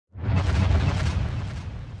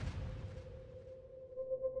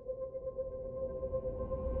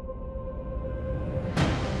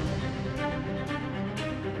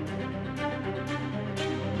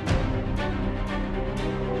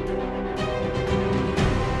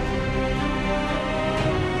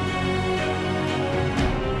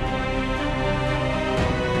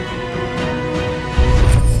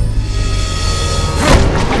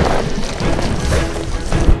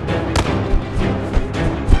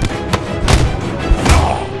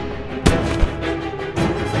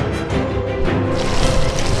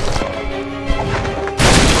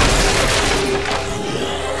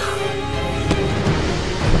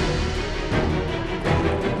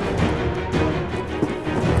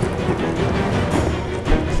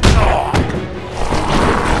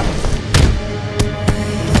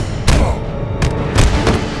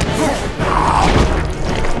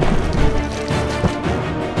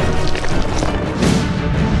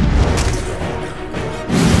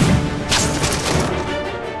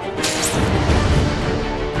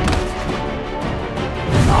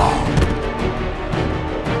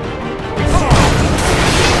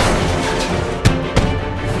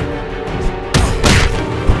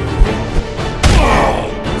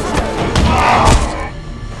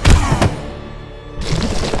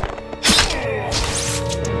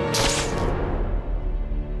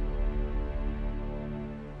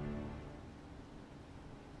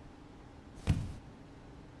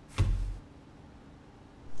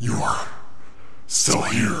You are still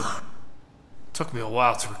here. Took me a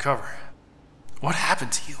while to recover. What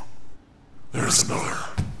happened to you? There's another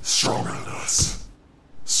stronger than us.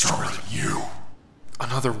 Stronger than you.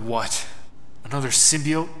 Another what? Another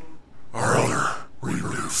symbiote? Our other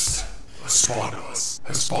reproduced, a spawn of us,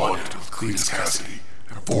 has bonded with Cletus Kasady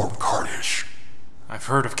and formed Carnage. I've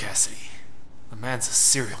heard of Kasady. The man's a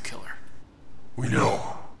serial killer. We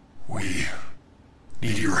know. We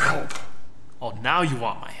need your help. Oh, now you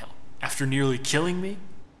want my help? After nearly killing me?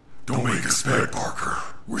 Don't make us beg, Parker.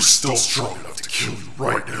 We're still strong enough to kill you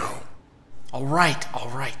right now. Alright.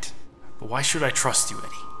 But why should I trust you,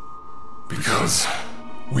 Eddie? Because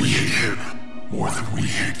we hate him more than we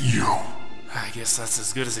hate you. I guess that's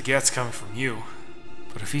as good as it gets coming from you.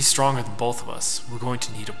 But if he's stronger than both of us, we're going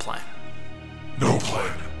to need a plan. No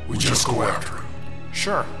plan. We just go after him.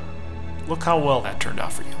 Sure. Look how well that turned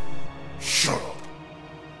out for you. Shut up.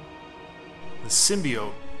 The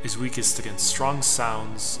symbiote is weakest against strong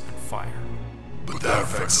sounds and fire. But that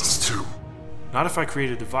affects us too. Not if I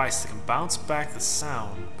create a device that can bounce back the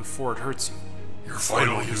sound before it hurts you. You're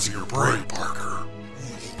finally using your brain, Parker.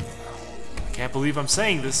 I can't believe I'm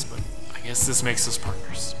saying this, but I guess this makes us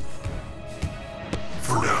partners.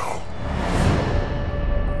 For now.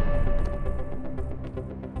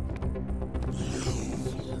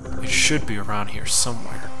 It should be around here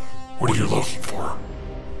somewhere. What are you looking for?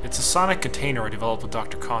 It's a sonic container I developed with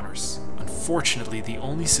Dr. Connors. Unfortunately, the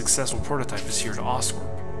only successful prototype is here at Oscorp.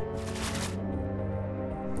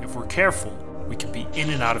 If we're careful, we can be in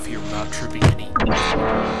and out of here without tripping any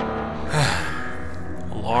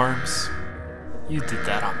alarms. You did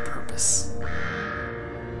that on purpose.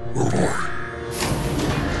 We're bored.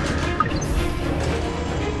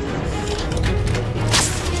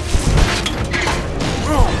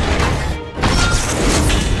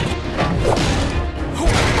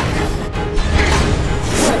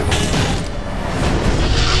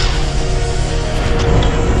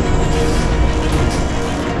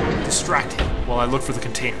 Distract him while I look for the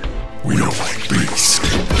container. We don't like beasts.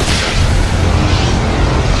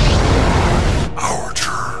 Our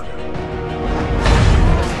turn.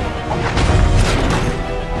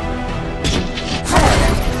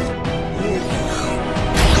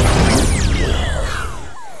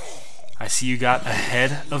 I see you got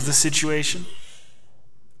ahead of the situation.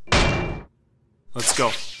 Let's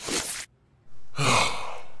go.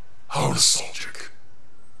 How nostalgic.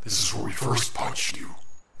 This is where we first punched you.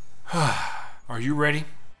 Are you ready?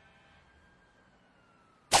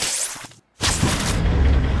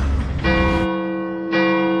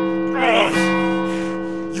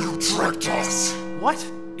 You tricked us. What?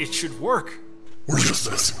 It should work. We're just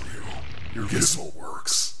messing with you. Your gizmo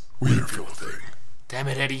works. We didn't feel a thing. Damn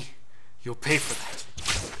it, Eddie. You'll pay for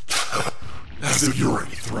that. As if you're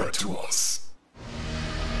any threat to us.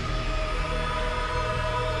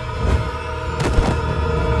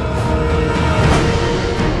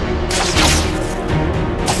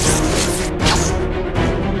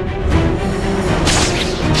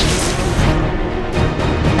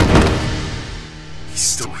 He's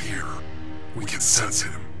still here. We can sense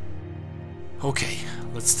him. Okay,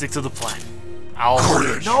 let's stick to the plan. I'll...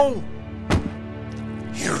 Carnage! No!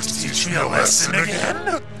 Here to teach me a lesson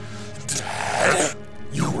again? Dad?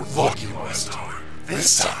 You were lucky last time.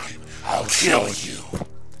 This time, I'll kill you.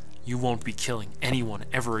 You won't be killing anyone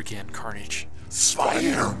ever again, Carnage.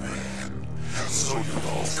 Spider-Man. So you're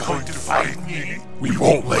both going to fight me? We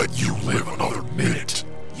won't let you live another minute.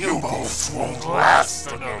 You both won't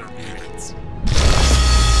last another minute.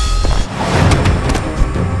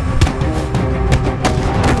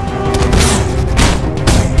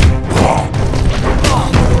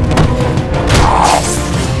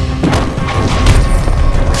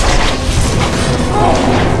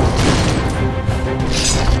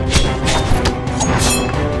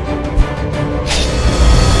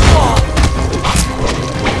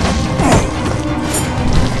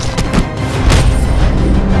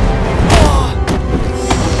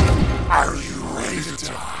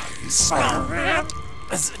 Spider-Man?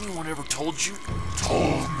 Has anyone ever told you?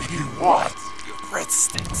 Told me what? Your breath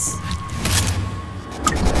stinks.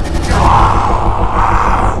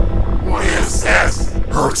 What is this?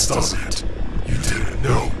 Hurts, doesn't it? You didn't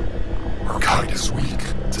know. Our kind is weak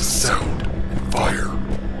to sound and fire.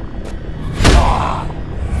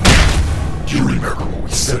 Do you remember what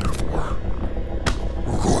we said before?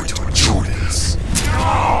 We're going to enjoy this.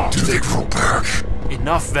 Do they grow back?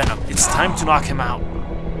 Enough, Venom. It's time to knock him out.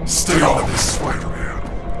 Stay on this,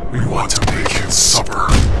 Spider-Man. We want to make him suffer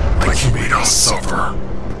like he made us suffer.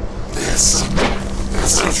 This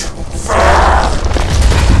isn't fair.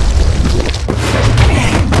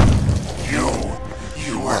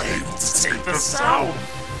 You were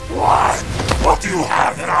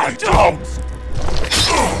I don't!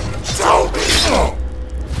 Tell me!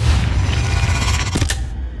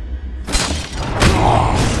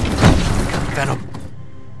 Venom,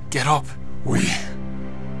 get up. We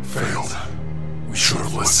failed. We should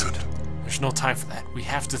have listened. There's no time for that. We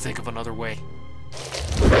have to think of another way.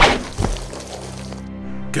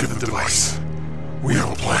 Get the device. We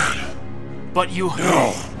have a plan. But you...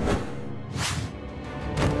 No!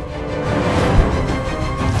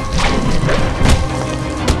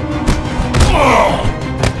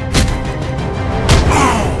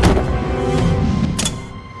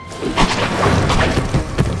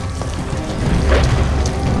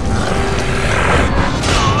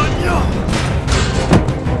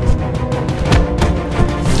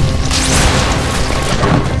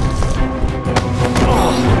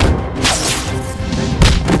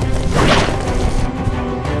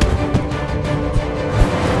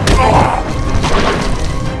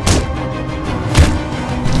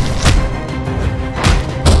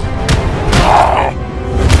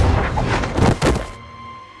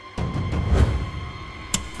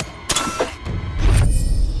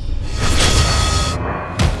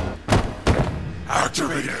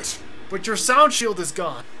 Activate it! But your sound shield is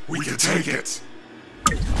gone. We can take it!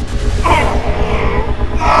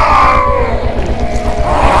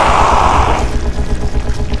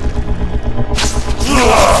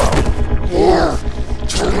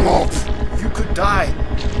 Turn him up! You could die.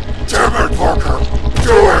 Damn it, Parker!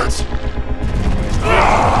 Do it!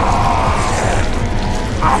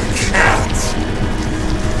 I can't!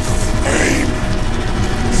 Aim!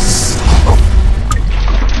 Stop!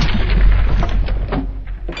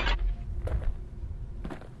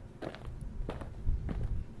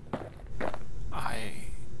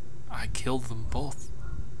 I killed them both.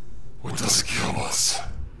 What doesn't kill us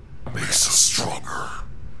makes us stronger.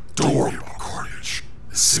 Don't worry about Carnage.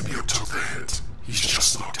 The symbiote took the hit. He's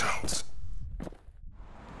just knocked out.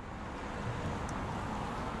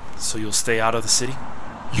 So you'll stay out of the city?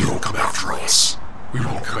 You don't come after us. We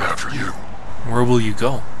won't come after you. Where will you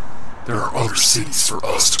go? There are other cities for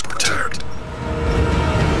us to protect.